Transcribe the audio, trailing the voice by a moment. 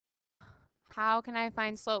How can I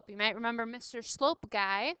find slope? You might remember Mr. Slope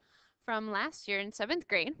guy from last year in 7th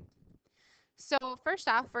grade. So first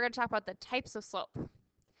off, we're going to talk about the types of slope.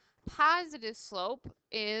 Positive slope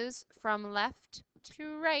is from left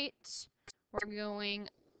to right. We're going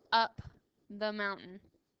up the mountain.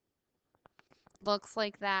 Looks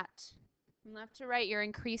like that. From left to right, you're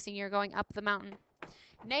increasing, you're going up the mountain.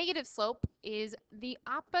 Negative slope is the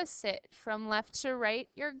opposite. From left to right,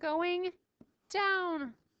 you're going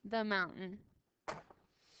down the mountain.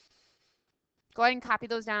 Go ahead and copy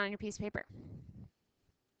those down on your piece of paper.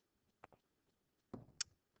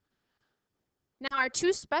 Now, our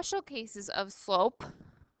two special cases of slope.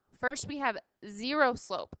 First, we have zero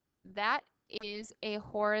slope. That is a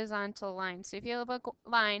horizontal line. So if you have a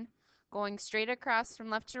line going straight across from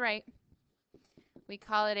left to right, we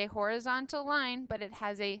call it a horizontal line, but it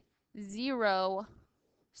has a zero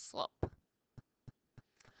slope.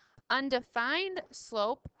 Undefined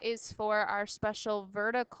slope is for our special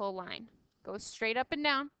vertical line. Goes straight up and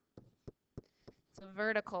down. It's a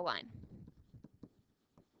vertical line.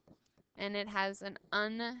 And it has an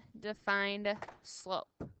undefined slope.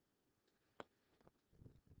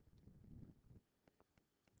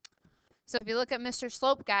 So if you look at Mr.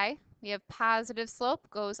 Slope guy, we have positive slope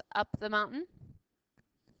goes up the mountain.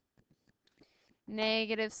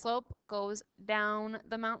 Negative slope goes down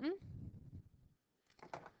the mountain.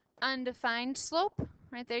 Undefined slope,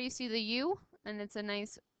 right there you see the U, and it's a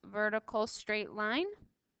nice vertical straight line.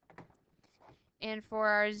 And for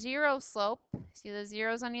our zero slope, see the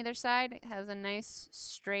zeros on either side? It has a nice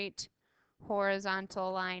straight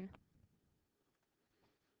horizontal line.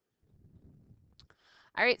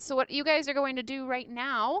 All right, so what you guys are going to do right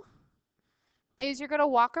now is you're going to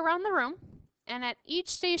walk around the room, and at each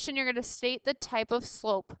station you're going to state the type of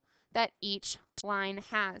slope that each line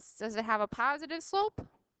has. Does it have a positive slope?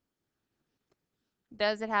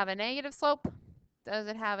 Does it have a negative slope? Does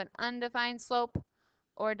it have an undefined slope?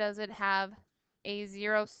 Or does it have a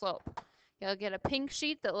zero slope? You'll get a pink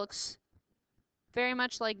sheet that looks very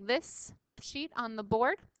much like this sheet on the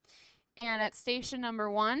board. And at station number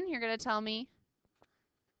 1, you're going to tell me,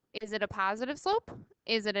 is it a positive slope?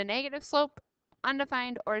 Is it a negative slope?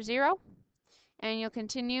 Undefined or zero? And you'll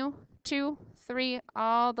continue 2, 3,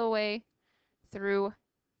 all the way through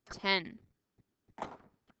 10.